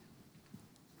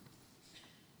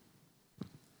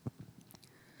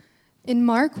In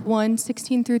Mark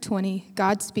 1:16 through 20,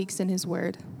 God speaks in his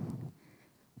word.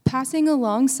 Passing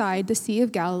alongside the Sea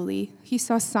of Galilee, he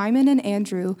saw Simon and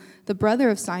Andrew, the brother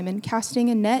of Simon, casting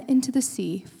a net into the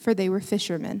sea, for they were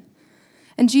fishermen.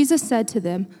 And Jesus said to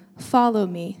them, "Follow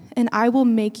me, and I will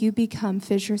make you become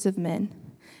fishers of men."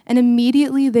 And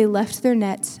immediately they left their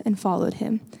nets and followed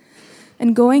him.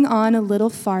 And going on a little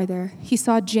farther, he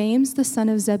saw James, the son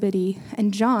of Zebedee,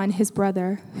 and John, his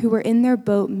brother, who were in their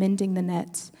boat mending the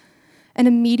nets. And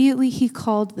immediately he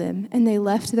called them, and they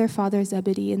left their father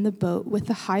Zebedee in the boat with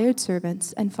the hired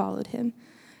servants and followed him.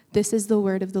 This is the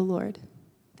word of the Lord.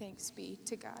 Thanks be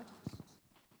to God.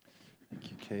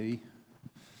 Thank you, Katie.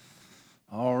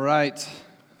 All right,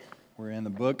 we're in the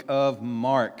book of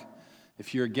Mark.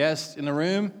 If you're a guest in the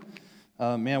room,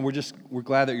 we're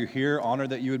glad that you're here, honored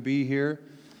that you would be here.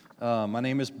 My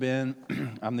name is Ben.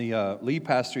 I'm the lead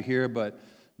pastor here, but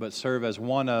serve as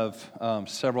one of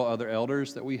several other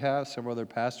elders that we have, several other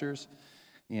pastors.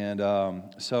 And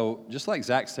so just like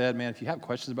Zach said, man, if you have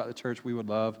questions about the church, we would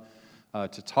love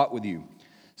to talk with you.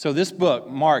 So this book,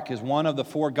 Mark, is one of the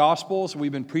four Gospels.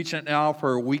 We've been preaching it now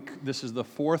for a week. This is the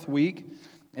fourth week.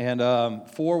 And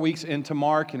 4 weeks into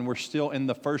Mark, and we're still in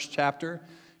the first chapter.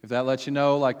 If that lets you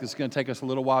know, like, this is going to take us a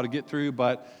little while to get through,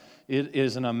 but it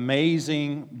is an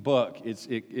amazing book. It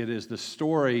is the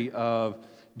story of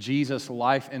Jesus'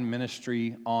 life and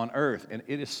ministry on earth. And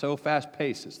it is so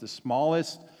fast-paced. It's the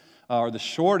smallest or the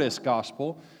shortest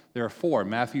gospel. There are four: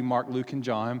 Matthew, Mark, Luke, and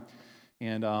John.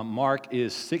 And Mark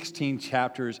is 16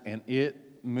 chapters, and it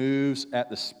moves at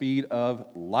the speed of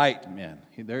light, man.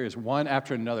 There is one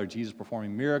after another. Jesus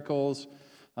performing miracles.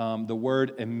 The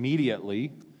word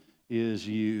immediately is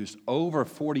used over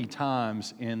 40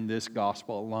 times in this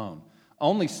gospel alone.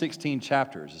 Only 16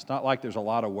 chapters. It's not like there's a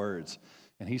lot of words.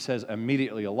 And he says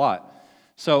immediately a lot.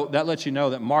 So that lets you know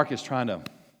that Mark is trying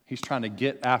to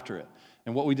get after it.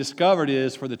 And what we discovered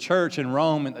is, for the church in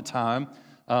Rome at the time,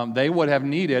 they would have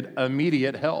needed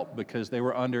immediate help because they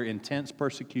were under intense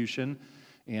persecution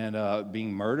and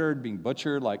being murdered, being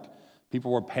butchered. Like,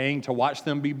 people were paying to watch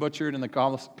them be butchered in the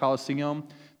Colosseum.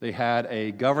 They had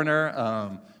a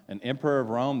governor, an emperor of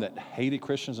Rome, that hated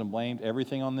Christians and blamed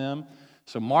everything on them.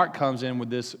 So Mark comes in with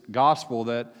this gospel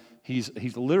that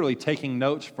he's literally taking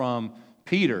notes from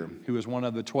Peter, who is one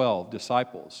of the 12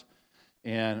 disciples.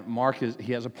 And Mark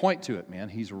he has a point to it, man.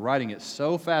 He's writing it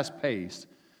so fast-paced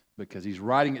because he's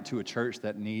writing it to a church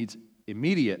that needs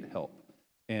immediate help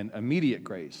and immediate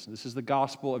grace. This is the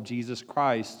gospel of Jesus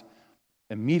Christ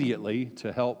immediately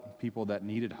to help people that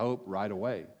needed hope right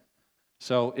away.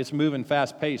 So it's moving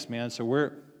fast-paced, man. So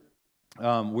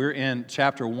we're in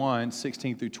chapter 1,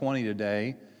 16 through 20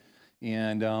 today.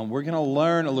 And we're going to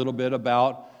learn a little bit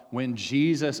about when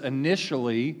Jesus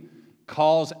initially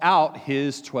calls out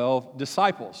his 12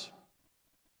 disciples.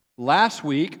 Last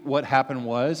week, what happened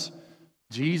was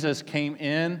Jesus came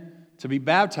in to be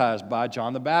baptized by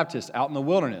John the Baptist out in the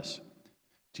wilderness.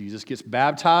 Jesus gets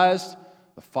baptized.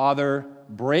 The Father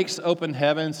breaks open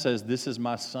heaven, says, "This is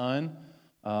my Son.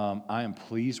 I am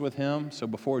pleased with him." So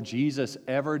before Jesus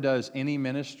ever does any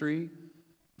ministry,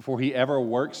 before he ever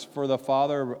works for the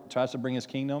Father, tries to bring his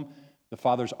kingdom, the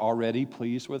Father's already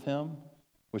pleased with him,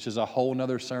 which is a whole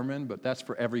nother sermon, but that's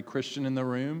for every Christian in the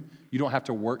room. You don't have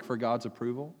to work for God's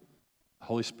approval. The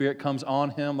Holy Spirit comes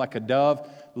on him like a dove,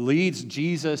 leads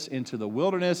Jesus into the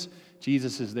wilderness.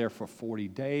 Jesus is there for 40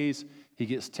 days. He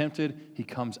gets tempted. He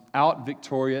comes out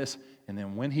victorious. And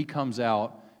then when he comes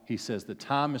out, he says, "The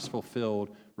time is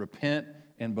fulfilled. Repent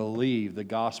and believe the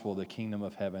gospel. The kingdom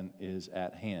of heaven is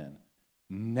at hand."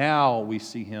 Now we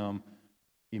see him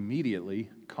immediately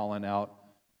calling out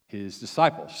his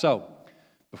disciples. So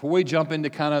before we jump into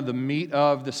kind of the meat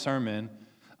of the sermon,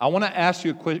 I want to ask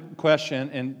you a quick question,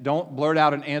 and don't blurt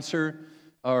out an answer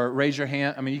or raise your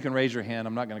hand. I mean, you can raise your hand.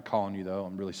 I'm not going to call on you, though.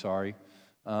 I'm really sorry.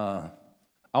 I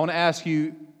want to ask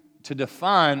you to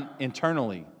define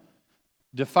internally.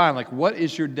 Define, like, what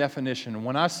is your definition?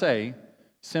 When I say,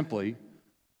 simply,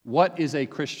 what is a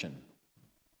Christian?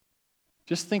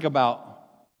 Just think about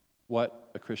what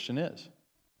a Christian is.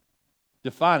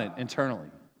 Define it internally.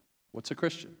 What's a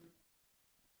Christian?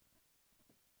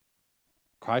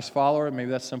 Christ follower, maybe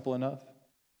that's simple enough.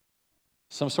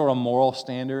 Some sort of moral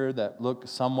standard that looks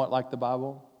somewhat like the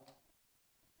Bible.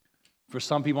 For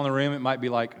some people in the room, it might be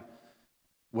like,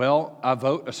 well, I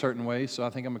vote a certain way, so I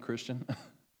think I'm a Christian.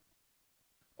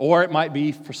 Or it might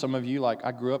be for some of you, like,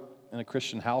 I grew up in a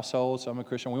Christian household, so I'm a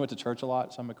Christian. We went to church a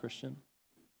lot, so I'm a Christian.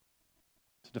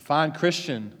 To define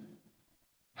Christian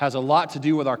has a lot to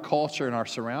do with our culture and our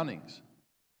surroundings.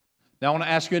 Now, I want to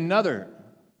ask you another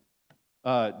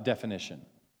definition.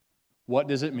 What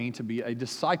does it mean to be a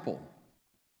disciple?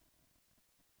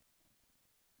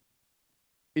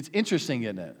 It's interesting,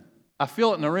 isn't it? I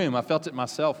feel it in the room. I felt it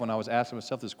myself when I was asking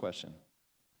myself this question.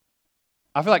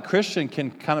 I feel like Christian can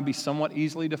kind of be somewhat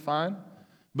easily defined,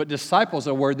 but disciple is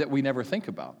a word that we never think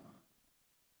about.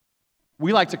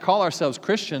 We like to call ourselves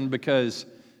Christian because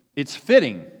it's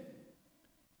fitting.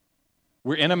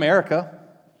 We're in America.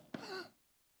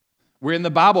 We're in the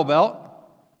Bible Belt.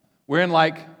 We're in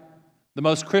like the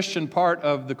most Christian part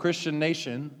of the Christian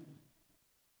nation.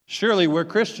 Surely we're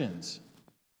Christians.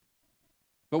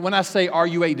 But when I say, are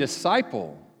you a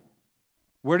disciple?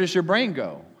 Where does your brain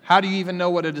go? How do you even know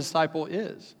what a disciple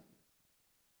is?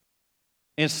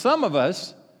 And some of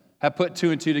us have put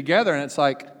two and two together, and it's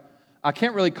like, I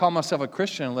can't really call myself a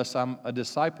Christian unless I'm a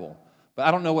disciple. But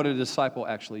I don't know what a disciple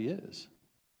actually is.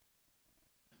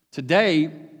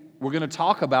 Today, we're going to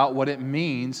talk about what it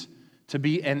means to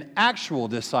be an actual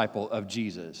disciple of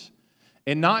Jesus,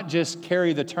 and not just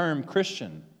carry the term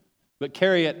Christian, but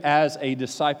carry it as a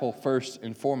disciple first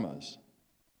and foremost.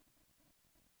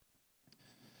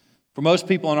 For most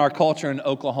people in our culture in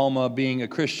Oklahoma, being a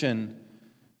Christian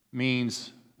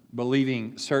means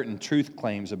believing certain truth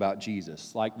claims about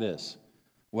Jesus, like this.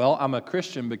 Well, I'm a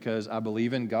Christian because I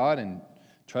believe in God and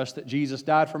trust that Jesus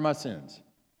died for my sins.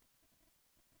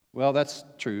 Well, that's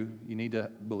true. You need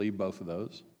to believe both of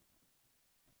those.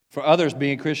 For others,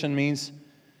 being a Christian means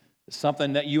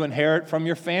something that you inherit from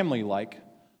your family, like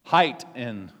height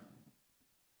and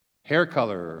hair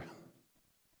color.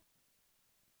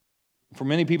 For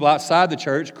many people outside the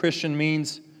church, Christian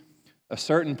means a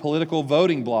certain political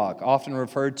voting bloc, often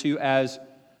referred to as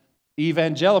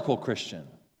evangelical Christian,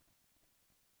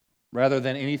 rather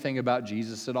than anything about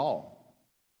Jesus at all.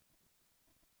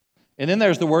 And then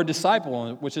there's the word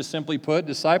disciple, which is simply put,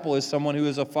 disciple is someone who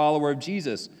is a follower of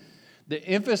Jesus. The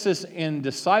emphasis in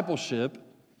discipleship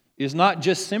is not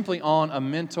just simply on a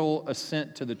mental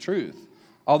assent to the truth,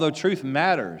 although truth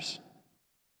matters,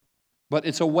 but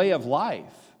it's a way of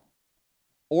life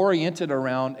oriented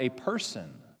around a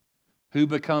person who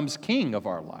becomes king of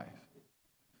our life.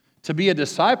 To be a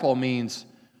disciple means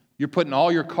you're putting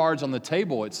all your cards on the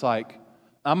table. It's like,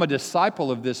 I'm a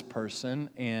disciple of this person,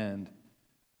 and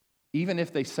even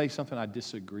if they say something I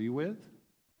disagree with,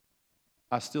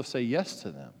 I still say yes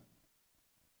to them.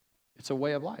 It's a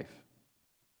way of life.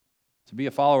 To be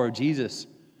a follower of Jesus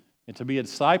and to be a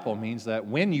disciple means that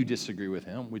when you disagree with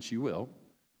him, which you will,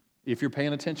 if you're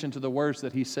paying attention to the words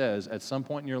that he says, at some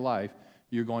point in your life,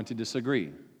 you're going to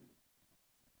disagree.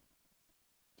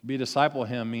 To be a disciple of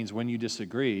him means when you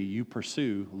disagree, you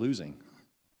pursue losing.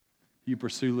 You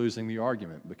pursue losing the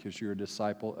argument because you're a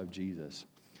disciple of Jesus.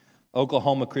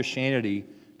 Oklahoma Christianity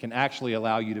can actually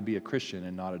allow you to be a Christian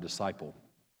and not a disciple.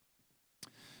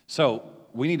 So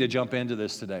we need to jump into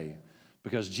this today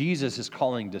because Jesus is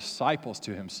calling disciples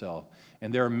to himself.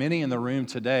 And there are many in the room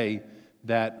today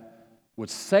that would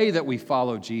say that we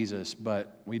follow Jesus,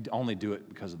 but we only do it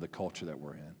because of the culture that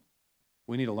we're in.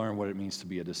 We need to learn what it means to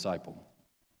be a disciple.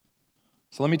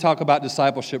 So let me talk about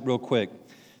discipleship real quick.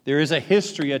 There is a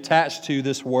history attached to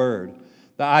this word.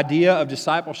 The idea of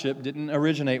discipleship didn't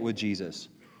originate with Jesus.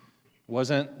 It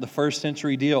wasn't the first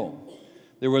century deal.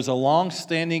 There was a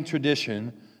long-standing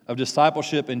tradition of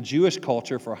discipleship in Jewish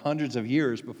culture for hundreds of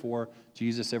years before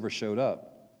Jesus ever showed up.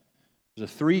 There's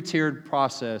a three-tiered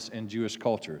process in Jewish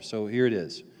culture. So here it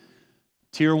is.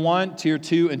 Tier 1, Tier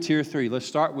 2, and Tier 3. Let's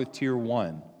start with Tier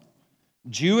 1.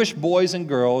 Jewish boys and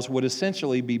girls would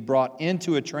essentially be brought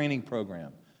into a training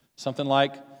program, something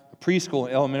like a preschool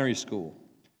and elementary school,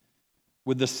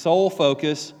 with the sole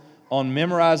focus on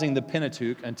memorizing the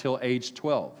Pentateuch until age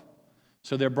 12.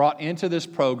 So they're brought into this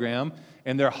program,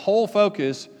 and their whole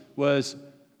focus was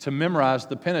to memorize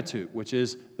the Pentateuch, which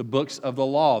is the books of the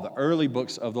law, the early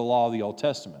books of the law of the Old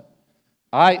Testament.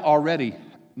 I already,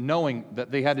 knowing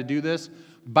that they had to do this,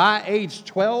 by age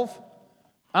 12,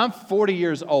 I'm 40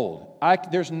 years old.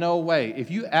 There's no way. If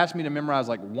you asked me to memorize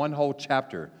like one whole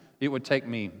chapter, it would take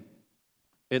me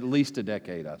at least a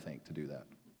decade, I think, to do that.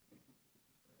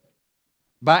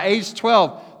 By age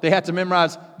 12, they had to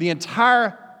memorize the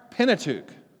entire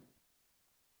Pentateuch.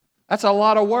 That's a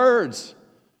lot of words.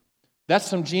 That's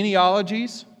some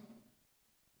genealogies.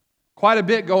 Quite a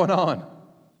bit going on.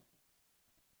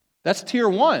 That's Tier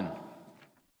 1.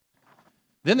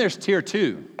 Then there's Tier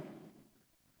 2.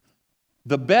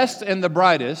 The best and the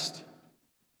brightest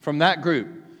from that group.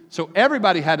 So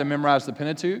everybody had to memorize the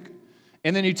Pentateuch.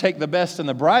 And then you take the best and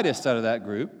the brightest out of that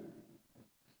group.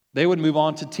 They would move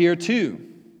on to Tier 2.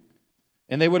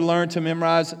 And they would learn to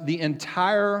memorize the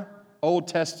entire Old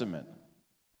Testament.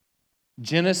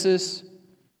 Genesis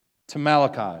to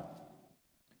Malachi.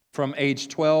 From age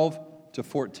 12 to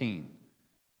 14.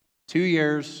 2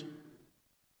 years.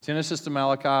 Genesis to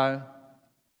Malachi.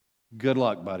 Good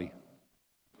luck, buddy.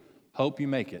 Hope you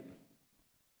make it.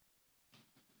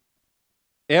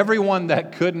 Everyone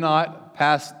that could not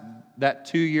pass that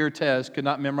 2-year test, could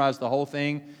not memorize the whole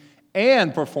thing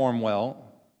and perform well,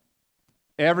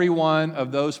 every one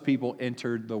of those people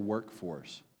entered the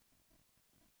workforce.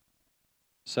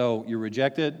 So you're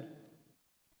rejected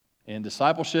in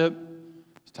discipleship.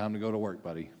 It's time to go to work,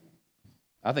 buddy.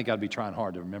 I think I'd be trying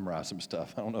hard to memorize some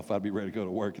stuff. I don't know if I'd be ready to go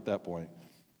to work at that point.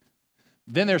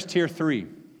 Then there's tier 3.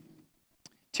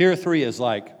 Tier 3 is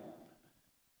like,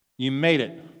 you made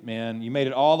it, man. You made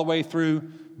it all the way through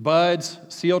BUD/S,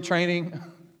 SEAL training,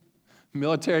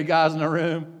 military guys in the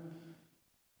room.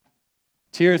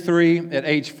 Tier 3, at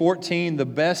age 14, the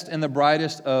best and the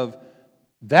brightest of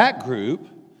that group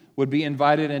would be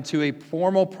invited into a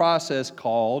formal process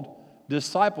called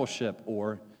discipleship,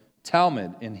 or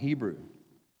Talmud in Hebrew.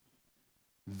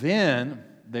 Then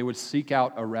they would seek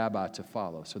out a rabbi to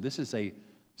follow. So this is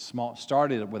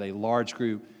started with a large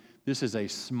group. This is a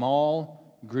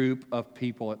small group of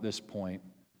people at this point.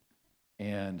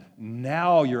 And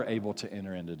now you're able to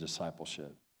enter into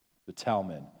discipleship, the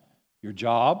Talmud. Your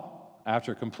job,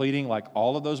 after completing like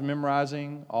all of those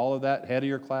memorizing, all of that, head of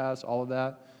your class, all of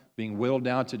that, being whittled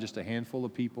down to just a handful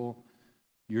of people,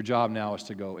 your job now is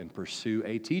to go and pursue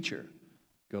a teacher.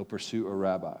 Go pursue a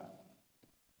rabbi.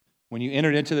 When you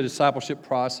entered into the discipleship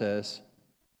process,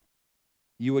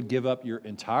 you would give up your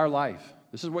entire life.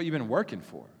 This is what you've been working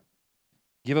for.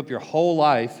 Give up your whole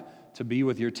life to be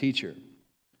with your teacher.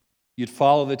 You'd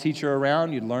follow the teacher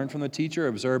around, you'd learn from the teacher,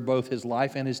 observe both his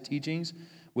life and his teachings,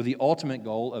 with the ultimate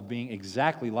goal of being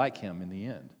exactly like him in the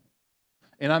end.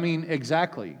 And I mean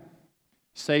exactly.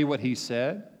 Say what he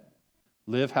said,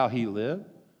 live how he lived,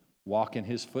 walk in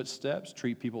his footsteps,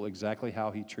 treat people exactly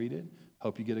how he treated.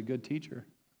 Hope you get a good teacher.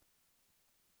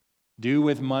 Do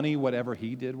with money whatever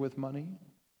he did with money.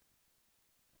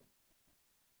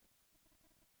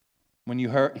 When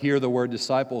you hear the word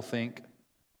disciple, think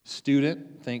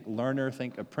student, think learner,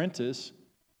 think apprentice,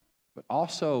 but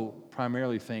also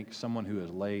primarily think someone who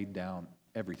has laid down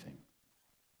everything.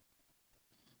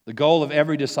 The goal of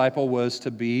every disciple was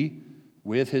to be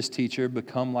with his teacher,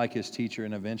 become like his teacher,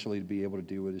 and eventually to be able to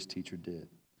do what his teacher did.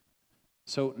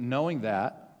 So knowing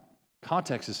that,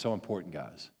 context is so important,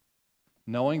 guys.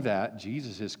 Knowing that,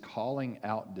 Jesus is calling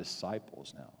out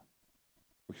disciples now,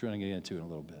 which we're going to get into in a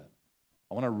little bit.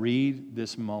 I want to read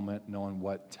this moment knowing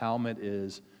what Talmud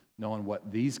is, knowing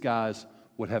what these guys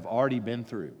would have already been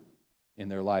through in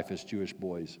their life as Jewish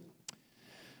boys.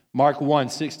 Mark 1,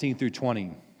 16 through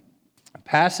 20.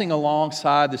 Passing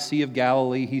alongside the Sea of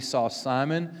Galilee, he saw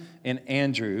Simon and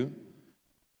Andrew,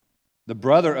 the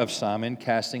brother of Simon,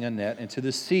 casting a net into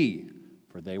the sea,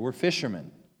 for they were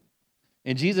fishermen.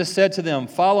 And Jesus said to them,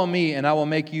 "Follow me, and I will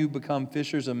make you become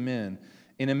fishers of men."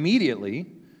 And immediately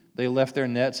they left their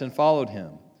nets and followed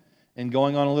him. And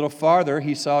going on a little farther,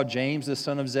 he saw James the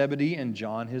son of Zebedee and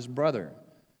John his brother,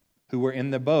 who were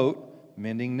in the boat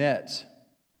mending nets.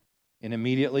 And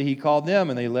immediately he called them,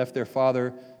 and they left their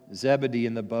father Zebedee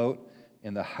in the boat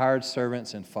and the hired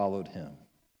servants and followed him.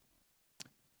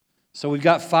 So we've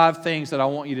got 5 things that I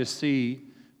want you to see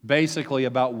basically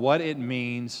about what it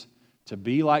means to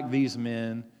be like these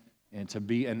men and to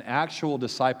be an actual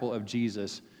disciple of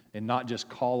Jesus and not just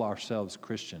call ourselves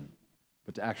Christian,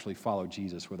 but to actually follow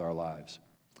Jesus with our lives.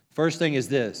 First thing is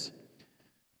this: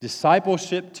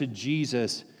 discipleship to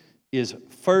Jesus is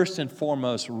first and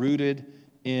foremost rooted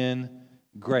in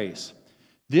grace.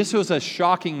 This was a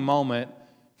shocking moment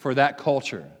for that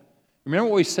culture. Remember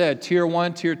what we said, tier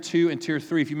 1, tier 2, and tier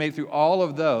 3. If you made it through all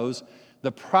of those,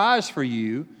 the prize for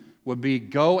you would be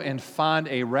go and find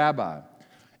a rabbi.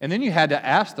 And then you had to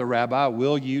ask the rabbi,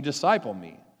 will you disciple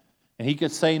me? And he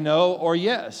could say no or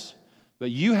yes. But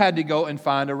you had to go and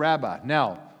find a rabbi.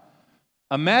 Now,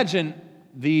 imagine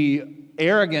the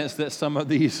arrogance that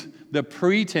the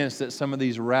pretense that some of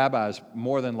these rabbis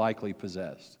more than likely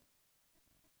possessed.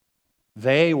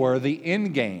 They were the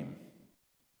end game.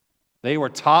 They were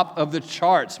top of the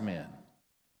charts, men.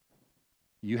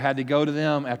 You had to go to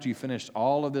them after you finished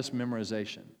all of this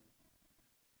memorization.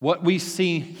 What we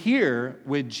see here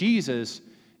with Jesus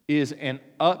is an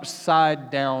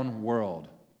upside-down world.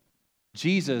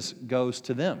 Jesus goes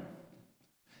to them.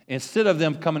 Instead of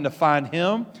them coming to find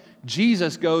him,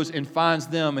 Jesus goes and finds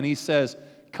them, and he says,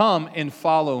 "Come and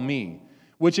follow me,"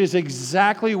 which is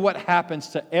exactly what happens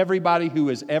to everybody who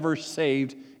is ever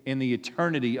saved in the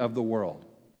eternity of the world.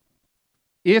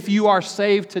 If you are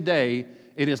saved today,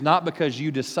 it is not because you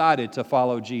decided to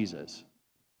follow Jesus.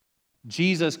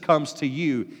 Jesus comes to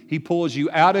you. He pulls you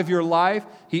out of your life.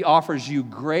 He offers you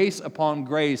grace upon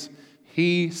grace.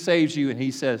 He saves you, and he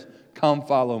says, "Come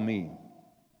follow me."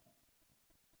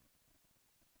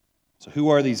 So who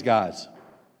are these guys?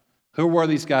 Who were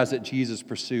these guys that Jesus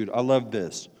pursued? I love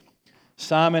this.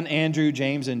 Simon, Andrew,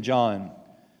 James, and John.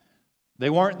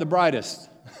 They weren't the brightest.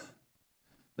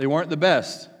 They weren't the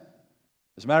best.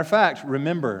 As a matter of fact,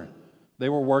 remember, they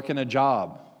were working a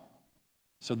job.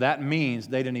 So that means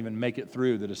they didn't even make it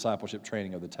through the discipleship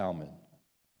training of the Talmud.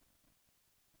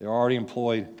 They were already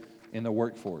employed in the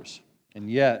workforce.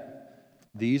 And yet,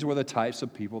 these were the types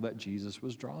of people that Jesus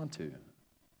was drawn to.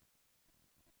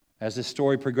 As this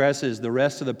story progresses, the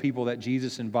rest of the people that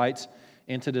Jesus invites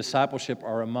into discipleship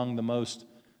are among the most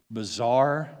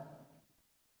bizarre,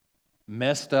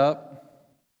 messed up,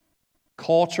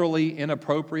 culturally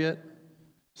inappropriate,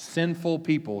 sinful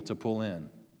people to pull in.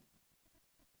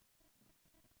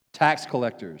 Tax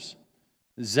collectors,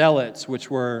 zealots,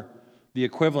 which were the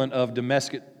equivalent of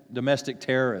domestic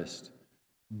terrorists,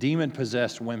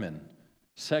 demon-possessed women,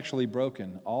 sexually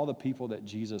broken, all the people that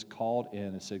Jesus called in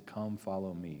and said, "Come,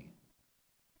 follow me."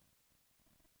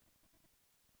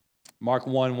 Mark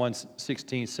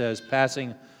 1:16 says,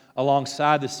 passing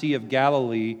alongside the Sea of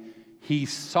Galilee, he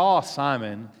saw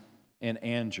Simon and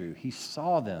Andrew. He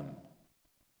saw them.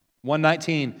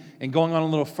 1:19, and going on a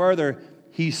little further,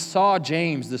 he saw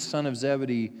James, the son of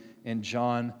Zebedee, and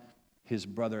John, his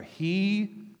brother.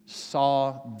 He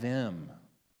saw them.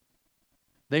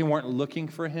 They weren't looking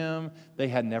for him. They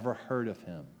had never heard of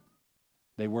him.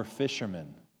 They were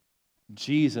fishermen.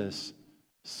 Jesus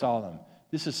saw them.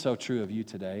 This is so true of you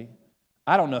today.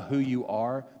 I don't know who you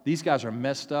are. These guys are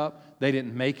messed up. They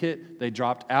didn't make it. They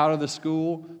dropped out of the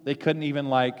school. They couldn't even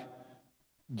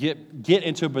get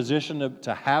into a position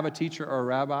to have a teacher or a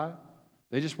rabbi.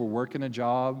 They just were working a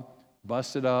job,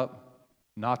 busted up,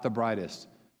 not the brightest.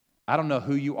 I don't know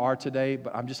who you are today,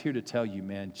 but I'm just here to tell you,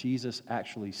 man, Jesus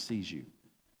actually sees you.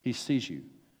 He sees you.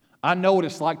 I know what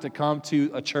it's like to come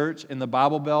to a church in the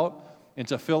Bible Belt and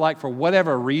to feel like for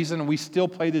whatever reason we still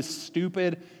play this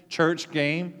stupid church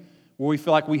game where we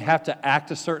feel like we have to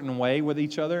act a certain way with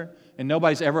each other and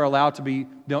nobody's ever allowed to be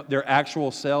their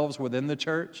actual selves within the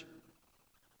church.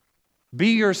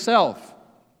 Be yourself.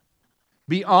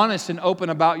 Be honest and open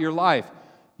about your life.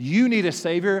 You need a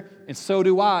Savior, and so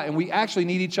do I, and we actually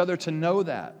need each other to know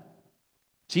that.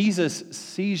 Jesus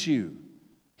sees you.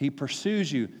 He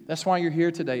pursues you. That's why you're here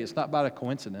today. It's not about a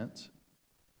coincidence.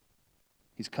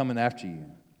 He's coming after you.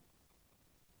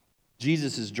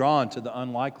 Jesus is drawn to the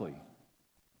unlikely,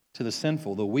 to the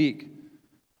sinful, the weak,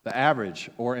 the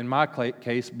average, or in my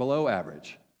case, below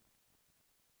average.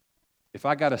 If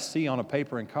I got a C on a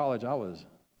paper in college, I was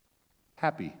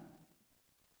happy.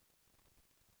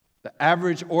 The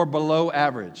average or below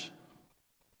average.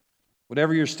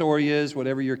 Whatever your story is,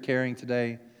 whatever you're carrying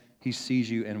today, He sees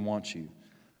you and wants you.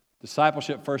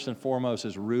 Discipleship, first and foremost,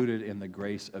 is rooted in the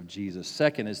grace of Jesus.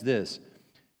 Second is this: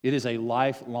 it is a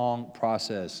lifelong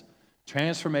process.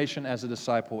 Transformation as a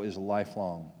disciple is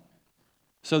lifelong.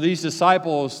 So these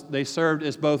disciples, they served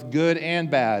as both good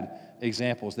and bad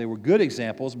examples. They were good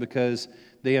examples because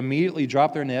they immediately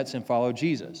dropped their nets and followed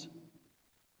Jesus.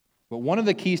 But one of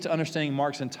the keys to understanding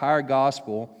Mark's entire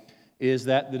gospel is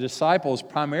that the disciples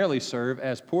primarily serve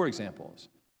as poor examples.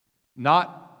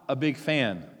 Not a big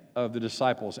fan of the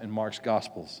disciples in Mark's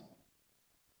gospels.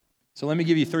 So let me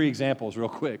give you 3 examples real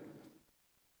quick.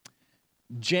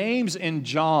 James and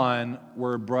John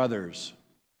were brothers,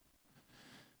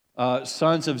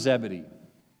 sons of Zebedee.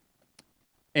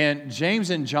 And James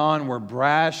and John were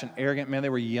brash and arrogant. Man, they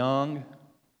were young.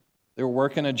 They were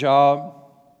working a job.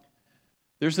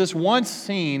 There's this one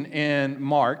scene in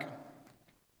Mark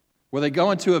where they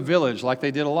go into a village like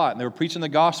they did a lot, and they were preaching the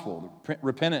gospel,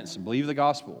 repentance, and believe the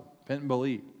gospel, repent and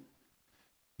believe.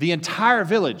 The entire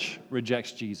village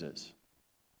rejects Jesus,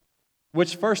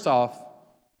 which, first off,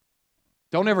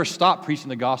 don't ever stop preaching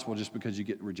the gospel just because you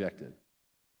get rejected.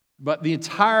 But the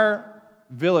entire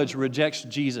village rejects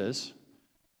Jesus.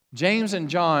 James and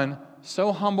John,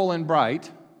 so humble and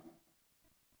bright,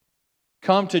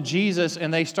 come to Jesus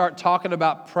and they start talking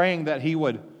about praying that He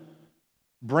would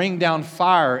bring down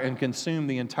fire and consume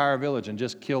the entire village and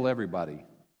just kill everybody.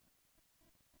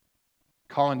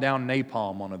 Calling down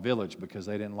napalm on a village because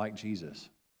they didn't like Jesus.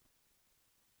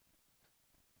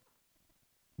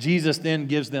 Jesus then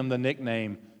gives them the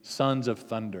nickname Sons of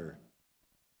Thunder,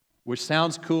 which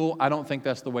sounds cool. I don't think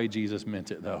that's the way Jesus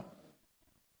meant it, though.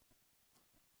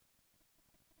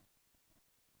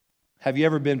 Have you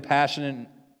ever been passionate?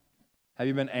 Have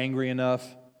you been angry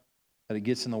enough that it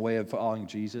gets in the way of following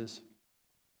Jesus?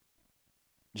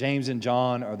 James and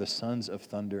John are the sons of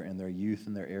thunder in their youth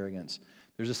and their arrogance.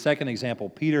 There's a second example.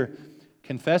 Peter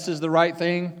confesses the right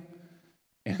thing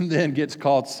and then gets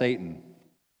called Satan.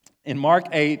 In Mark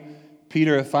 8,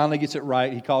 Peter finally gets it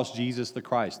right. He calls Jesus the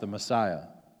Christ, the Messiah.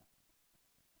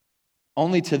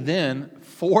 Only to then,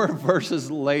 4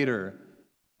 verses later,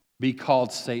 be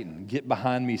called Satan. Get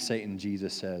behind me, Satan,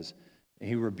 Jesus says. And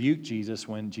he rebuked Jesus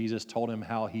when Jesus told him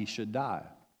how he should die.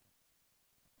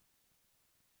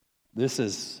 This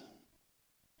is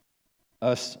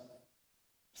us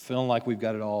feeling like we've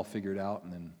got it all figured out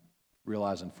and then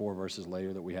realizing 4 verses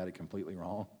later that we had it completely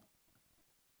wrong.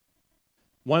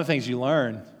 One of the things you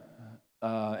learn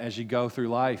as you go through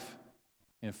life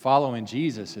and following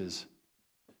Jesus is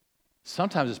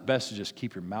sometimes it's best to just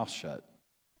keep your mouth shut.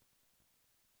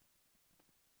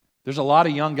 There's a lot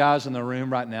of young guys in the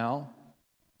room right now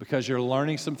because you're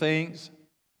learning some things,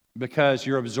 because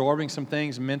you're absorbing some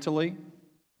things mentally,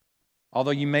 although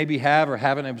you maybe have or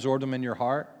haven't absorbed them in your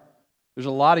heart. There's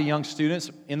a lot of young students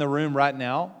in the room right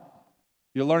now.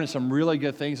 You're learning some really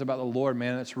good things about the Lord,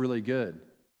 man. That's really good.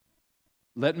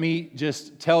 Let me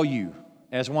just tell you,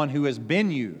 as one who has been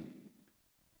you,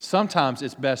 sometimes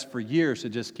it's best for years to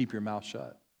just keep your mouth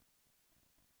shut.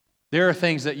 There are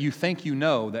things that you think you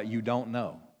know that you don't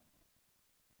know.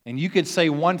 And you could say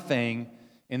one thing,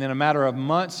 and then a matter of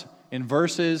months and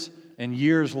verses and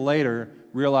years later,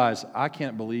 realize, I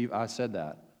can't believe I said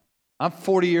that. I'm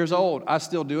 40 years old. I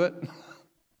still do it.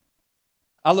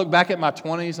 I look back at my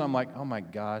 20s, and I'm like, oh my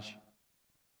gosh.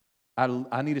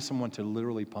 I needed someone to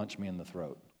literally punch me in the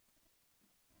throat.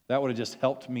 That would have just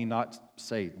helped me not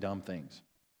say dumb things.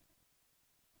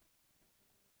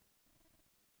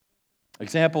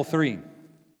 Example 3.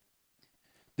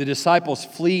 The disciples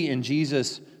flee in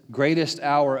Jesus' greatest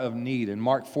hour of need. In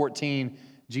Mark 14,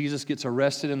 Jesus gets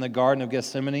arrested in the Garden of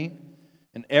Gethsemane,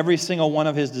 and every single one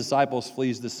of his disciples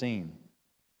flees the scene.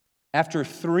 After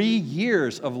 3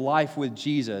 years of life with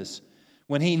Jesus,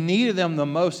 when he needed them the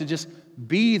most to just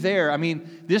be there. I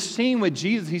mean, this scene with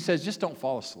Jesus, he says, just don't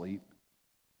fall asleep.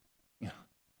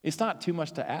 It's not too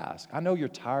much to ask. I know you're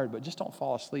tired, but just don't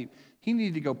fall asleep. He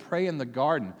needed to go pray in the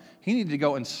garden. He needed to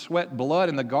go and sweat blood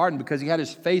in the garden because he had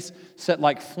his face set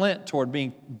like flint toward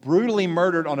being brutally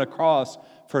murdered on a cross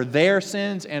for their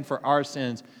sins and for our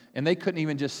sins. And they couldn't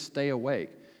even just stay awake.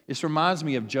 This reminds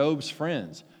me of Job's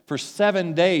friends. For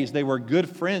 7 days, they were good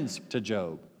friends to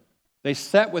Job. They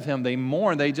sat with him. They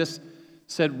mourned. They just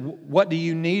said, what do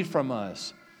you need from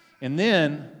us? And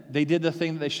then they did the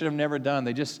thing that they should have never done.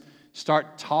 They just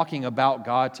start talking about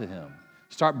God to him.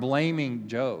 Start blaming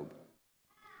Job.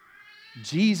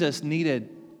 Jesus needed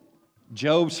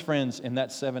Job's friends in that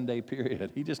 7-day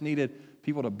period. He just needed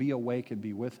people to be awake and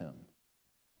be with him.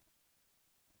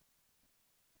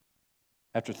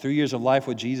 After 3 years of life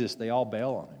with Jesus, they all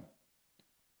bail on him.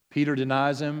 Peter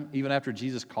denies him even after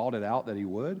Jesus called it out that he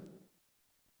would.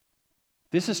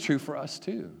 This is true for us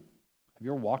too. Have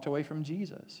you ever walked away from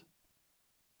Jesus?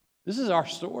 This is our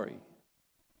story.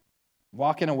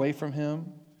 Walking away from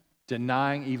him,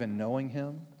 denying even knowing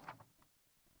him.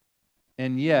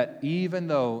 And yet, even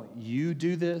though you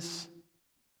do this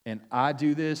and I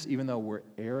do this, even though we're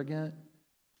arrogant,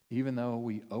 even though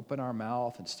we open our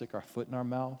mouth and stick our foot in our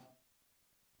mouth,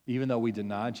 even though we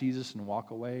deny Jesus and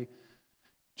walk away,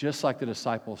 just like the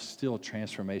disciples, still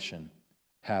transformation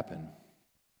happened.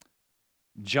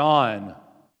 John,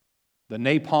 the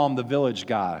napalm the village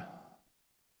guy,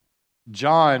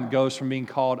 John goes from being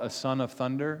called a son of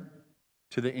thunder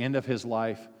to the end of his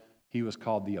life, he was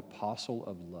called the apostle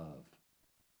of love.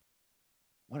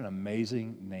 What an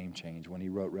amazing name change when he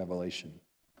wrote Revelation.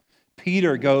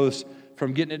 Peter goes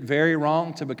from getting it very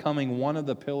wrong to becoming one of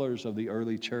the pillars of the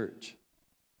early church.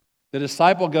 The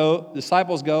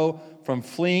disciples go from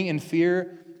fleeing in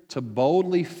fear to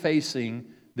boldly facing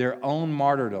their own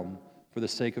martyrdom for the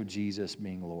sake of Jesus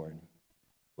being Lord.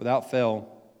 Without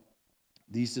fail,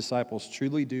 these disciples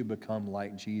truly do become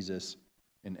like Jesus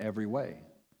in every way.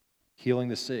 Healing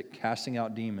the sick, casting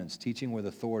out demons, teaching with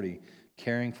authority,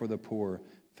 caring for the poor,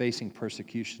 facing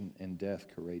persecution and death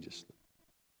courageously.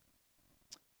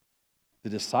 The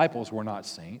disciples were not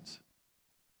saints.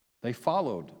 They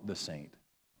followed the saint,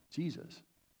 Jesus.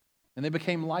 And they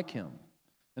became like him.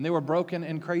 And they were broken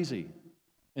and crazy.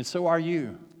 And so are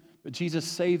you. But Jesus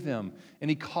saved them, and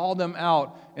he called them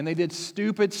out, and they did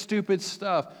stupid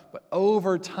stuff. But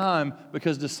over time,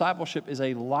 because discipleship is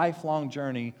a lifelong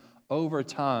journey, over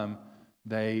time,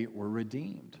 they were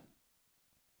redeemed.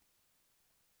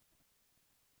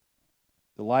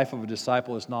 The life of a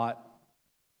disciple is not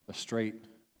a straight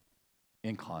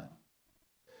incline.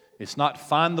 It's not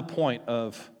find the point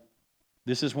of,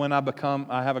 this is when I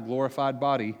have a glorified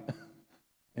body,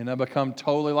 and I become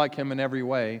totally like him in every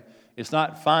way. It's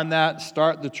not find that,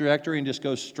 start the trajectory, and just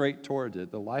go straight towards it.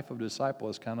 The life of a disciple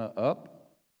is kind of up,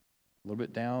 a little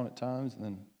bit down at times, and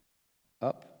then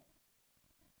up,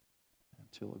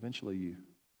 until eventually you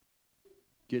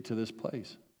get to this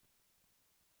place.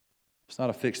 It's not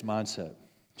a fixed mindset.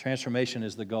 Transformation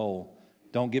is the goal.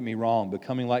 Don't get me wrong.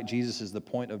 Becoming like Jesus is the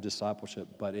point of discipleship,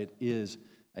 but it is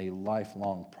a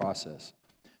lifelong process.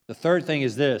 The third thing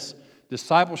is this: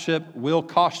 discipleship will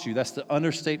cost you. That's the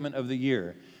understatement of the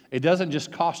year. It doesn't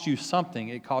just cost you something,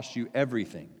 it costs you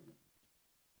everything.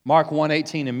 Mark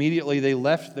 1:18, immediately they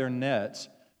left their nets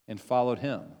and followed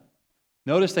him.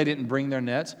 Notice they didn't bring their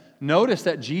nets. Notice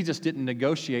that Jesus didn't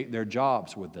negotiate their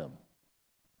jobs with them,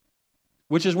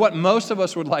 which is what most of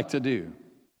us would like to do.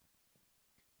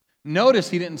 Notice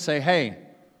he didn't say, hey,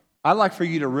 I'd like for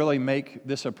you to really make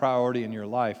this a priority in your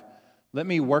life. Let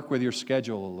me work with your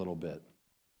schedule a little bit.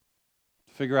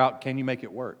 Figure out, can you make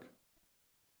it work?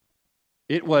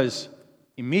 It was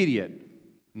immediate.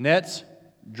 Nets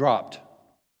dropped.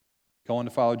 Going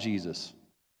to follow Jesus.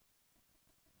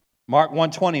 Mark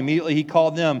 1:20, immediately he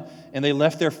called them, and they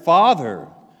left their father.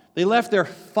 They left their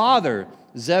father,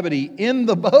 Zebedee, in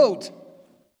the boat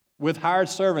with hired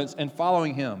servants and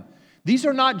following him. These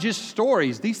are not just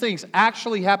stories. These things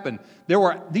actually happened.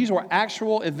 These were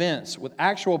actual events with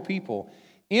actual people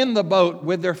in the boat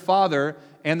with their father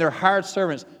and their hired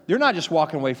servants. They're not just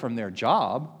walking away from their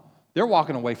job. They're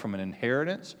walking away from an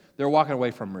inheritance. They're walking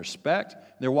away from respect.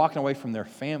 They're walking away from their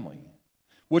family,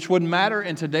 which would matter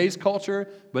in today's culture,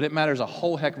 but it matters a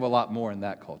whole heck of a lot more in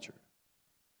that culture.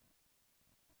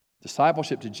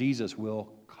 Discipleship to Jesus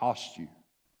will cost you.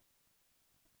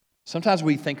 Sometimes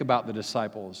we think about the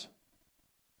disciples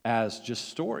as just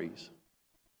stories.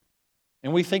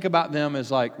 And we think about them as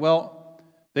like, well,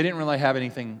 they didn't really have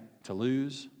anything to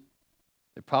lose.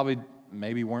 They probably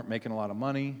maybe weren't making a lot of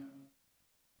money.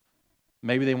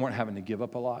 Maybe they weren't having to give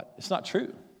up a lot. It's not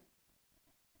true.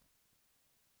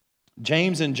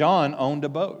 James and John owned a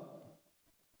boat.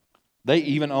 They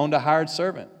even owned a hired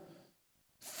servant.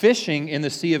 Fishing in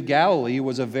the Sea of Galilee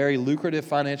was a very lucrative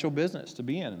financial business to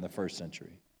be in the first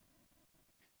century.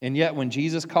 And yet when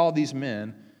Jesus called these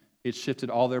men, it shifted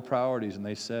all their priorities, and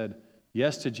they said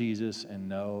yes to Jesus and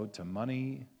no to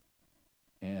money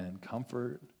and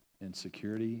comfort and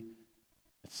security.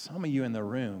 And some of you in the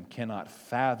room cannot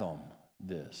fathom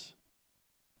this.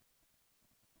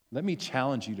 Let me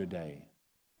challenge you today.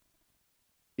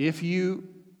 If you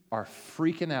are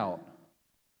freaking out,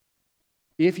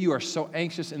 if you are so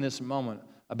anxious in this moment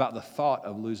about the thought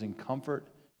of losing comfort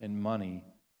and money,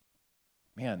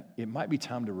 man, it might be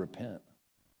time to repent.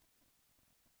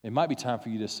 It might be time for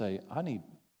you to say, there's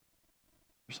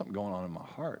something going on in my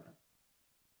heart.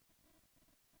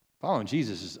 Following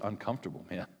Jesus is uncomfortable,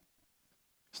 man.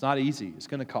 It's not easy. It's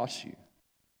going to cost you.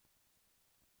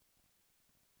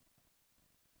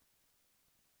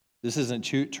 This isn't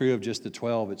true of just the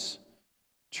 12. It's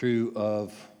true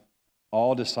of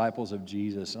all disciples of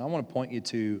Jesus. And I want to point you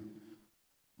to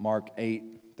Mark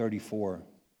 8:34.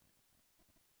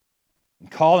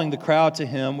 And calling the crowd to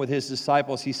him with his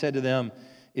disciples, he said to them,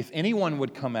 if anyone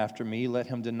would come after me, let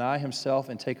him deny himself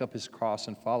and take up his cross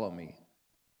and follow me.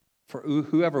 For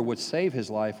whoever would save his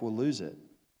life will lose it.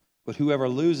 But whoever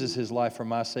loses his life for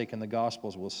my sake and the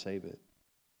gospel's will save it.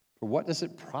 For what does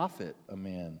it profit a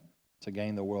man to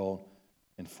gain the world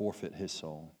and forfeit his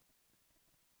soul?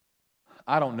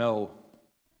 I don't know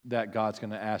that God's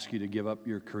going to ask you to give up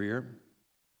your career.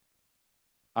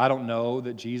 I don't know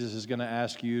that Jesus is going to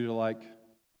ask you to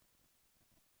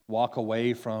walk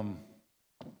away from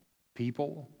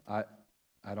people. I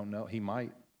don't know. He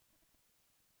might.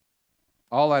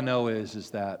 All I know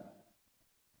is that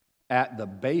at the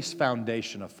base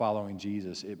foundation of following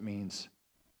Jesus, it means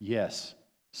yes,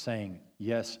 saying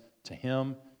yes to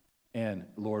him. And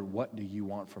Lord, what do you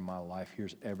want from my life?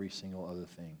 Here's every single other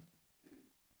thing.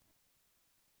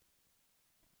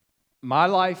 My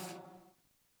life,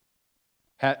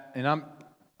 and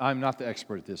I'm not the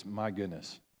expert at this, my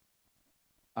goodness.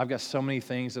 I've got so many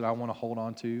things that I want to hold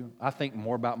on to. I think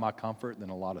more about my comfort than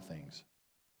a lot of things.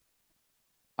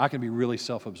 I can be really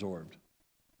self-absorbed.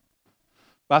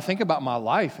 But I think about my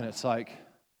life, and it's like,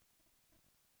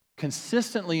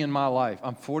 consistently in my life,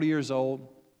 I'm 40 years old,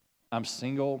 I'm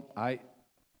single, I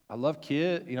love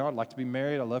kids, I'd like to be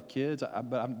married, I love kids,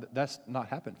 but that's not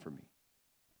happened for me.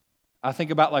 I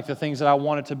think about the things that I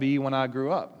wanted to be when I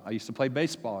grew up. I used to play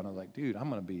baseball, and I was like, dude, I'm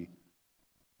going to be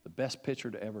the best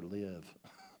pitcher to ever live.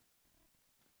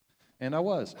 And I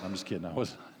was. I'm just kidding, I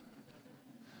was.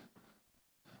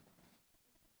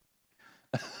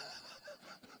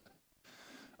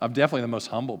 I'm definitely the most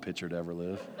humble pitcher to ever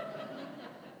live.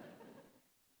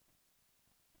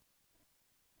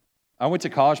 I went to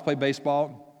college, played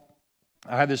baseball.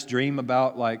 I had this dream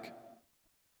about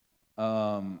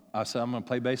I said, I'm going to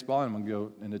play baseball, and I'm going to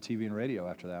go into TV and radio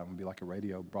after that. I'm going to be like a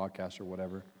radio broadcaster or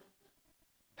whatever.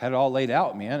 Had it all laid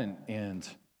out, man, and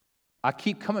I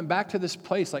keep coming back to this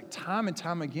place like time and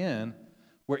time again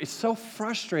where it's so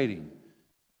frustrating.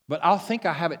 But I'll think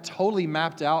I have it totally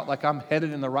mapped out, like I'm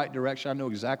headed in the right direction. I know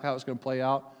exactly how it's going to play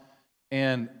out.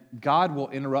 And God will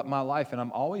interrupt my life, and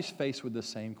I'm always faced with the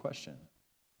same question.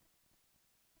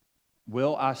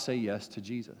 Will I say yes to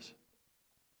Jesus?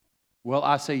 Will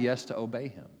I say yes to obey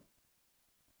him?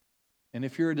 And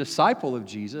if you're a disciple of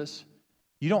Jesus,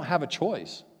 you don't have a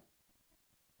choice.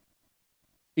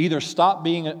 Either stop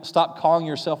calling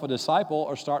yourself a disciple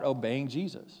or start obeying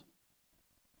Jesus.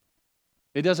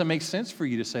 It doesn't make sense for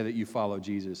you to say that you follow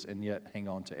Jesus and yet hang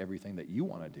on to everything that you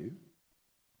want to do.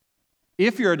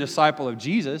 If you're a disciple of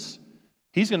Jesus,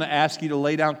 he's going to ask you to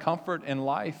lay down comfort and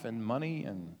life and money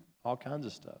and all kinds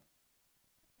of stuff.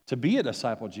 To be a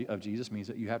disciple of Jesus means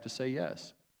that you have to say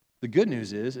yes. The good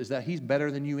news is that he's better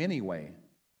than you anyway.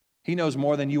 He knows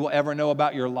more than you will ever know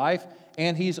about your life,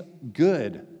 and he's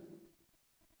good.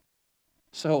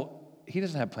 So he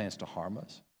doesn't have plans to harm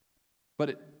us.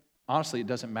 But honestly, it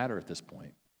doesn't matter at this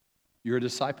point. You're a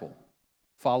disciple.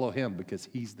 Follow him because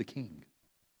he's the king.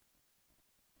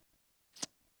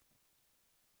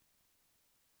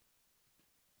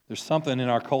 There's something in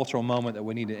our cultural moment that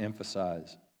we need to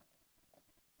emphasize.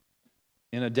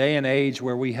 In a day and age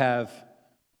where we have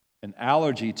an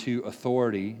allergy to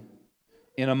authority,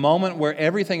 in a moment where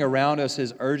everything around us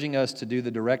is urging us to do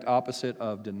the direct opposite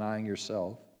of denying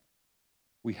yourself,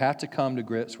 we have to come to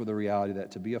grips with the reality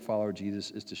that to be a follower of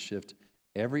Jesus is to shift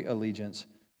every allegiance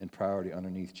and priority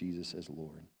underneath Jesus as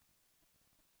Lord.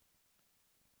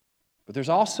 But there's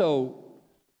also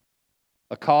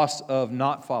a cost of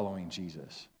not following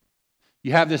Jesus.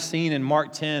 You have this scene in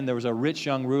Mark 10, there was a rich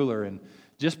young ruler, and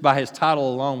just by his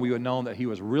title alone, we would know that he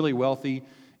was really wealthy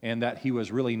and that he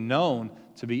was really known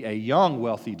to be a young,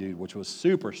 wealthy dude, which was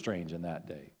super strange in that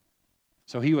day.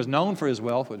 So he was known for his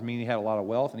wealth, which means he had a lot of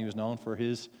wealth, and he was known for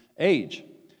his age.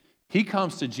 He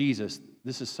comes to Jesus.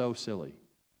 This is so silly.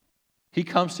 He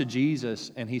comes to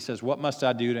Jesus, and he says, what must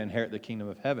I do to inherit the kingdom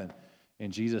of heaven?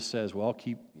 And Jesus says, well,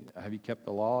 have you kept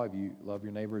the law? Have you loved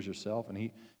your neighbor as yourself?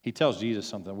 And he tells Jesus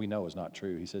something we know is not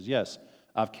true. He says, yes,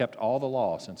 I've kept all the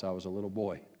law since I was a little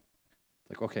boy. It's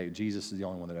like, okay, Jesus is the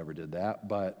only one that ever did that.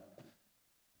 But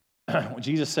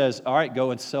Jesus says, all right,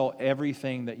 go and sell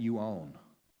everything that you own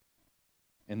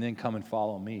and then come and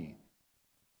follow me.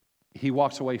 He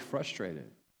walks away frustrated.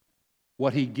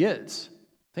 What he gets,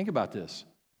 think about this,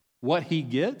 what he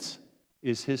gets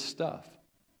is his stuff.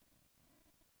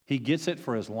 He gets it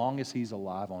for as long as he's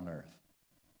alive on earth,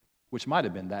 which might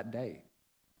have been that day.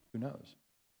 Who knows?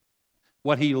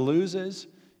 What he loses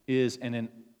is an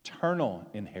eternal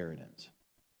inheritance.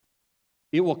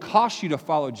 It will cost you to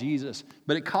follow Jesus,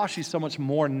 but it costs you so much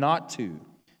more not to.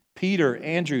 Peter,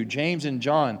 Andrew, James, and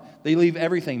John, they leave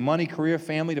everything, money, career,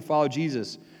 family, to follow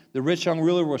Jesus. The rich young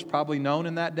ruler was probably known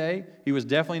in that day. He was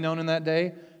definitely known in that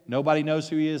day. Nobody knows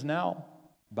who he is now.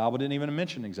 The Bible didn't even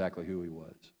mention exactly who he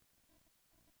was.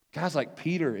 Guys like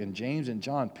Peter and James and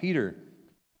John. Peter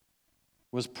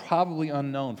was probably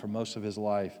unknown for most of his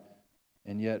life,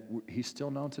 and yet he's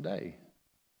still known today.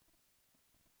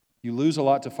 You lose a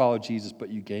lot to follow Jesus, but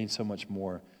you gain so much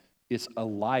more. It's a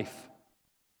life.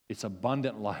 It's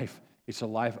abundant life. It's a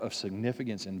life of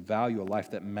significance and value, a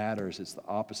life that matters. It's the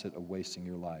opposite of wasting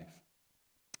your life.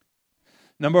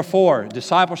 Number 4,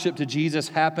 discipleship to Jesus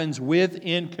happens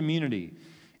within community.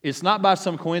 It's not by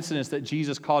some coincidence that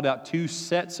Jesus called out 2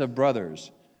 sets of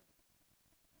brothers.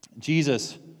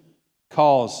 Jesus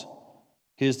calls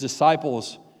his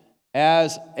disciples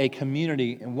as a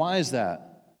community. And why is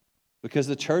that? Because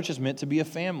the church is meant to be a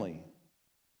family.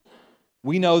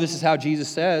 We know this is how Jesus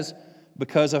says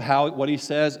because of what he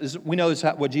says. We know this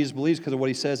is what Jesus believes because of what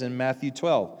he says in Matthew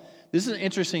 12. This is an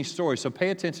interesting story, so pay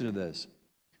attention to this.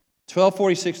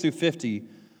 12:46 through 50,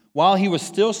 while he was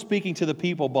still speaking to the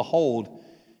people, behold,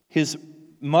 his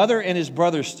mother and his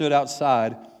brothers stood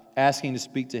outside asking to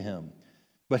speak to him.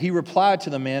 But he replied to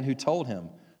the man who told him,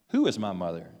 "Who is my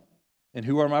mother? And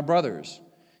who are my brothers?"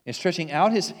 And stretching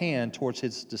out his hand towards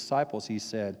his disciples, he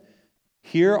said,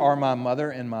 "Here are my mother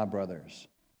and my brothers.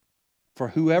 For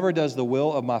whoever does the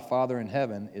will of my Father in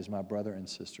heaven is my brother and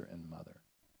sister and mother."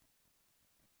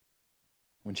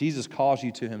 When Jesus calls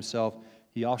you to himself,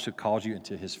 he also calls you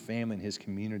into his family and his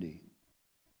community.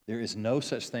 There is no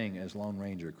such thing as Lone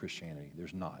Ranger Christianity.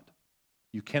 There's not.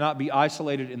 You cannot be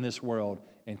isolated in this world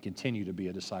and continue to be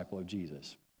a disciple of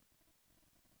Jesus.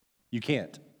 You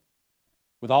can't.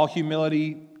 With all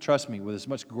humility, trust me, with as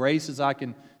much grace as I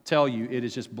can tell you, it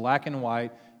is just black and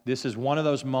white. this is one of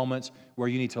those moments where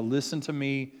you need to listen to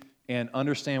me and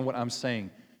understand what I'm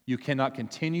saying. You cannot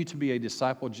continue to be a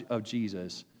disciple of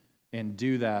Jesus and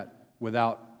do that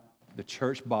without the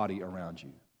church body around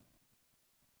you.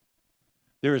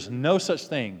 There is no such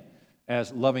thing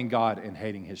as loving God and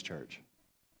hating His church.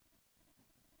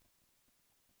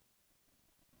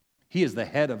 He is the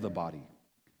head of the body.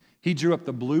 He drew up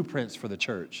the blueprints for the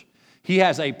church. He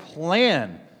has a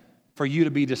plan for you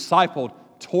to be discipled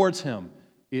towards Him.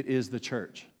 It is the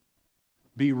church.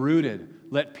 Be rooted.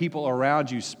 Let people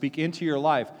around you speak into your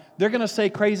life. They're going to say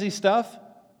crazy stuff.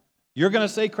 You're going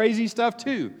to say crazy stuff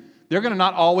too. They're going to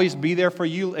not always be there for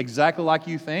you exactly like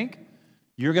you think.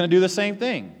 You're going to do the same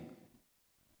thing.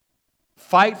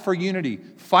 Fight for unity.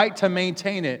 Fight to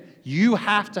maintain it. You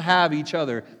have to have each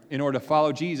other in order to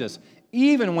follow Jesus,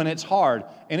 even when it's hard.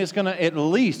 And it's going to at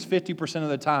least 50% of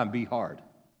the time be hard.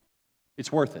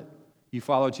 It's worth it. You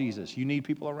follow Jesus. You need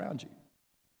people around you.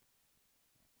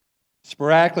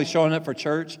 Sporadically showing up for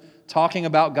church, talking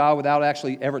about God without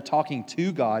actually ever talking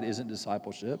to God isn't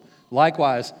discipleship.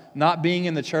 Likewise, not being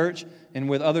in the church and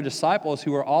with other disciples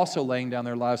who are also laying down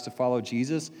their lives to follow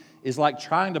Jesus is like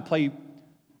trying to play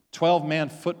 12-man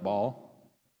football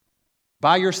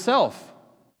by yourself.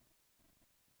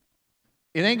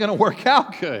 It ain't going to work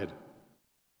out good.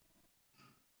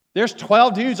 There's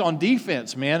 12 dudes on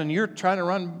defense, man, and you're trying to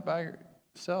run by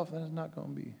yourself. That is not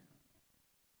going to be.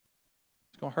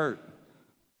 It's going to hurt.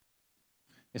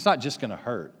 It's not just going to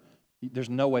hurt. There's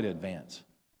no way to advance.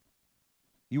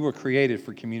 You were created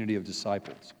for community of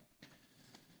disciples.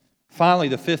 Finally,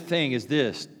 the fifth thing is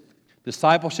this.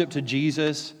 Discipleship to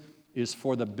Jesus is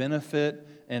for the benefit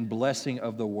and blessing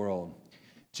of the world.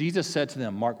 Jesus said to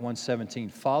them, Mark 1:17,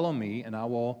 "Follow me, and I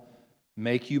will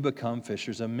make you become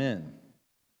fishers of men."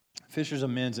 Fishers of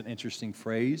men is an interesting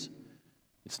phrase.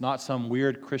 It's not some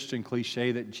weird Christian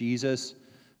cliche that Jesus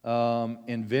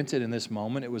invented in this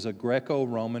moment. It was a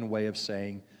Greco-Roman way of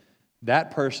saying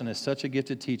that person is such a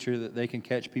gifted teacher that they can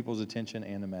catch people's attention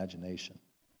and imagination.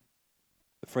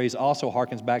 The phrase also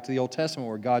harkens back to the Old Testament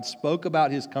where God spoke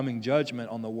about His coming judgment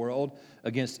on the world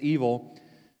against evil,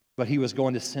 but He was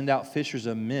going to send out fishers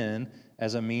of men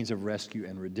as a means of rescue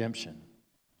and redemption.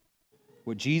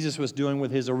 What Jesus was doing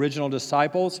with His original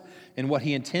disciples and what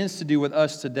He intends to do with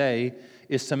us today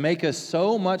is to make us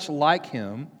so much like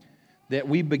Him that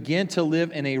we begin to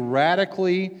live in a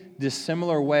radically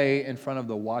dissimilar way in front of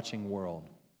the watching world.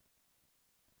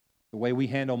 The way we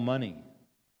handle money,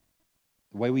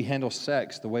 the way we handle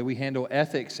sex, the way we handle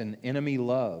ethics and enemy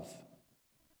love,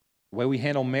 the way we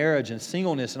handle marriage and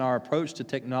singleness and our approach to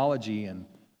technology, and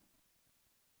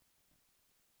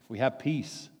if we have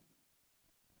peace,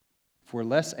 if we're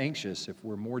less anxious, if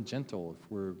we're more gentle, if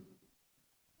we're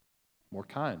more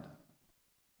kind.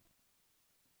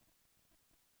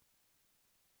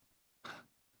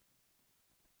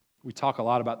 We talk a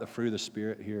lot about the fruit of the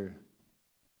Spirit here.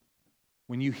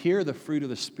 When you hear the fruit of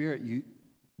the Spirit,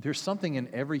 there's something in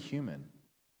every human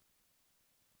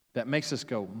that makes us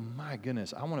go, my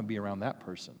goodness, I want to be around that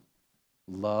person.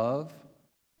 Love,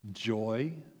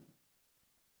 joy,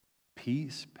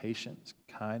 peace, patience,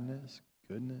 kindness,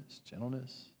 goodness,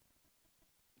 gentleness.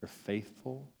 They're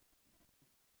faithful,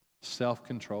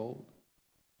 self-controlled.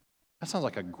 That sounds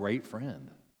like a great friend.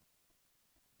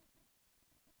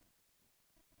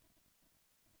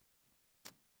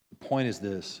 The point is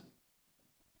this.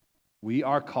 We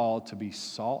are called to be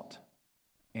salt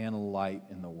and light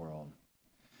in the world.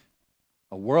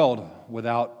 A world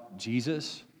without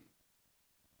Jesus,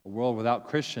 a world without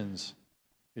Christians,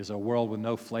 is a world with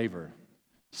no flavor.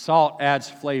 Salt adds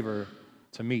flavor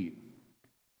to meat.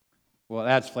 Well, it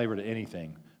adds flavor to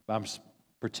anything, but I'm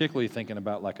particularly thinking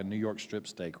about like a New York strip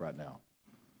steak right now.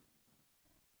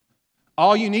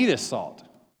 All you need is salt.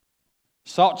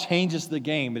 Salt changes the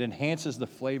game. It enhances the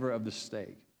flavor of the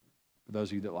steak. For those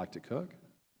of you that like to cook,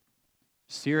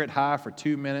 sear it high for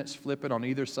 2 minutes, flip it on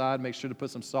either side, make sure to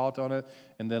put some salt on it,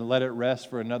 and then let it rest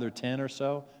for another 10 or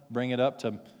so. Bring it up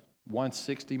to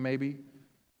 160 maybe,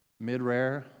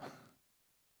 mid-rare.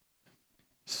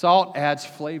 Salt adds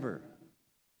flavor.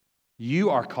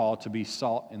 You are called to be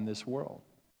salt in this world.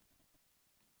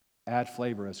 Add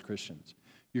flavor as Christians.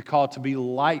 You're called to be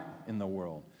light in the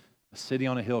world. A city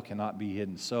on a hill cannot be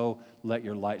hidden. So let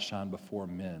your light shine before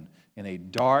men. In a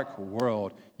dark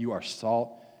world, you are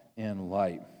salt and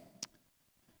light.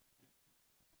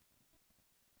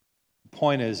 The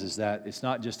point is that it's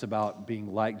not just about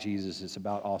being like Jesus, it's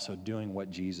about also doing what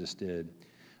Jesus did.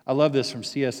 I love this from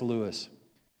C.S. Lewis.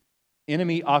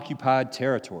 Enemy-occupied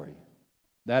territory.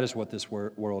 That is what this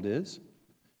world is.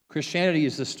 Christianity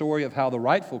is the story of how the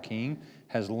rightful king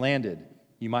has landed.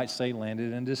 You might say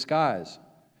landed in disguise.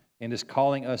 and is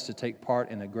calling us to take part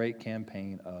in a great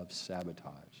campaign of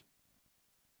sabotage.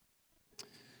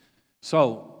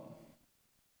 So,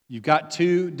 you've got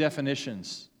two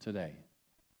definitions today,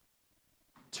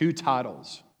 two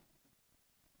titles.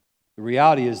 The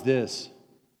reality is this: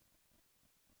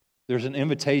 there's an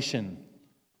invitation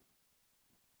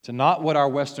to not what our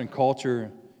Western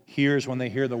culture hears when they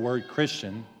hear the word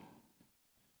Christian,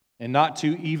 and not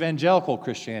to evangelical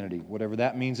Christianity, whatever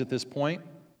that means at this point,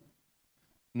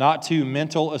 not to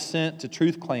mental assent to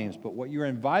truth claims, but what you're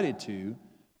invited to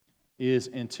is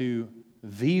into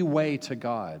the way to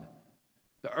God.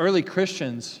 The early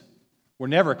Christians were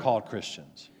never called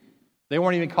Christians. They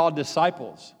weren't even called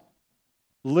disciples.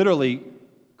 Literally,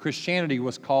 Christianity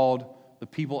was called the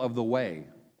people of the way,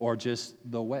 or just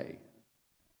the way,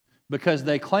 because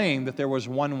they claimed that there was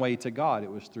one way to God.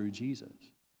 It was through Jesus.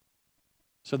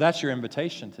 So that's your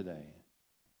invitation today.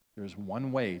 There's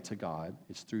one way to God.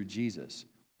 It's through Jesus.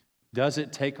 Does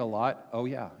it take a lot? Oh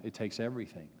yeah, it takes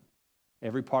everything.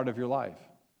 Every part of your life.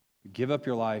 Give up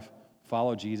your life,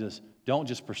 follow Jesus. Don't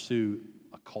just pursue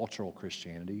a cultural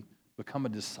Christianity. Become a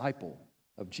disciple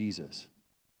of Jesus.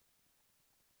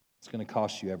 It's going to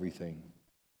cost you everything.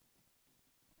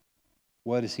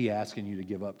 What is he asking you to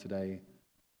give up today?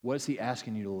 What is he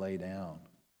asking you to lay down?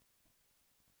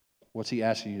 What's he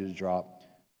asking you to drop?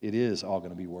 It is all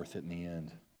going to be worth it in the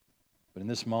end. But in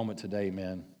this moment today,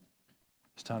 man,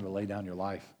 it's time to lay down your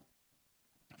life.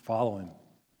 Follow him.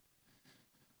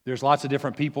 There's lots of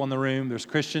different people in the room. There's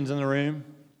Christians in the room.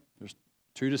 There's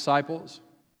true disciples.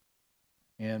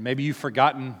 And maybe you've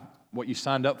forgotten what you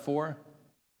signed up for.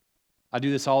 I do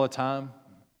this all the time.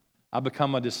 I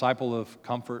become a disciple of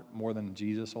comfort more than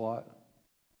Jesus a lot.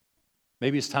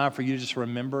 Maybe it's time for you to just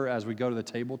remember as we go to the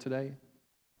table today.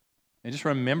 And just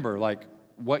remember,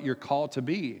 what you're called to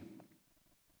be,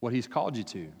 what he's called you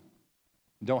to.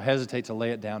 Don't hesitate to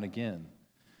lay it down again.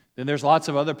 Then there's lots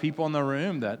of other people in the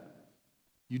room that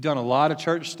you've done a lot of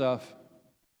church stuff.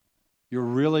 You're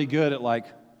really good at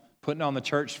putting on the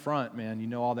church front, man. You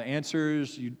know all the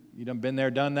answers. You done been there,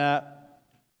 done that.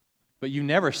 But you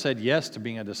never said yes to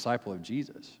being a disciple of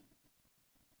Jesus.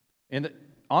 And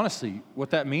honestly,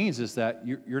 what that means is that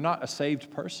you're not a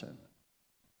saved person.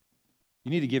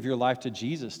 You need to give your life to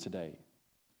Jesus today.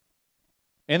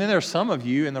 And then there's some of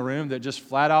you in the room that just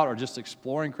flat out are just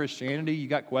exploring Christianity. You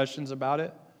got questions about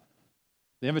it.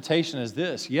 The invitation is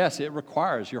this. Yes, it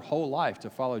requires your whole life to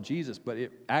follow Jesus, but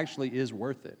it actually is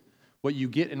worth it. What you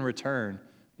get in return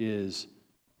is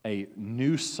a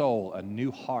new soul, a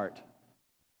new heart.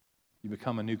 You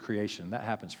become a new creation. That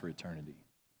happens for eternity.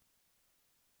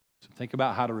 So think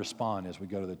about how to respond as we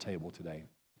go to the table today.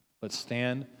 Let's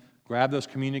stand, grab those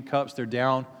communion cups. They're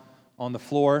down on the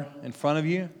floor in front of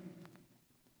you.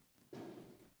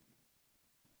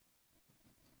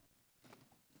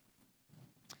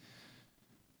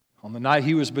 On the night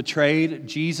he was betrayed,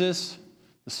 Jesus,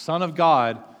 the Son of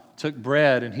God, took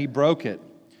bread and he broke it.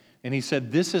 And he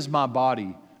said, "This is my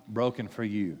body broken for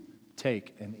you.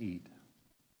 Take and eat."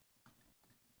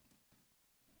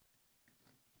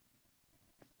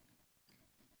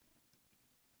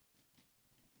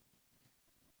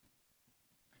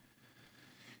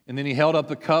 And then he held up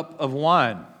the cup of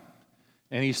wine.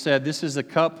 And he said, "This is the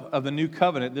cup of the new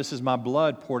covenant. This is my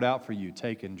blood poured out for you.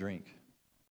 Take and drink."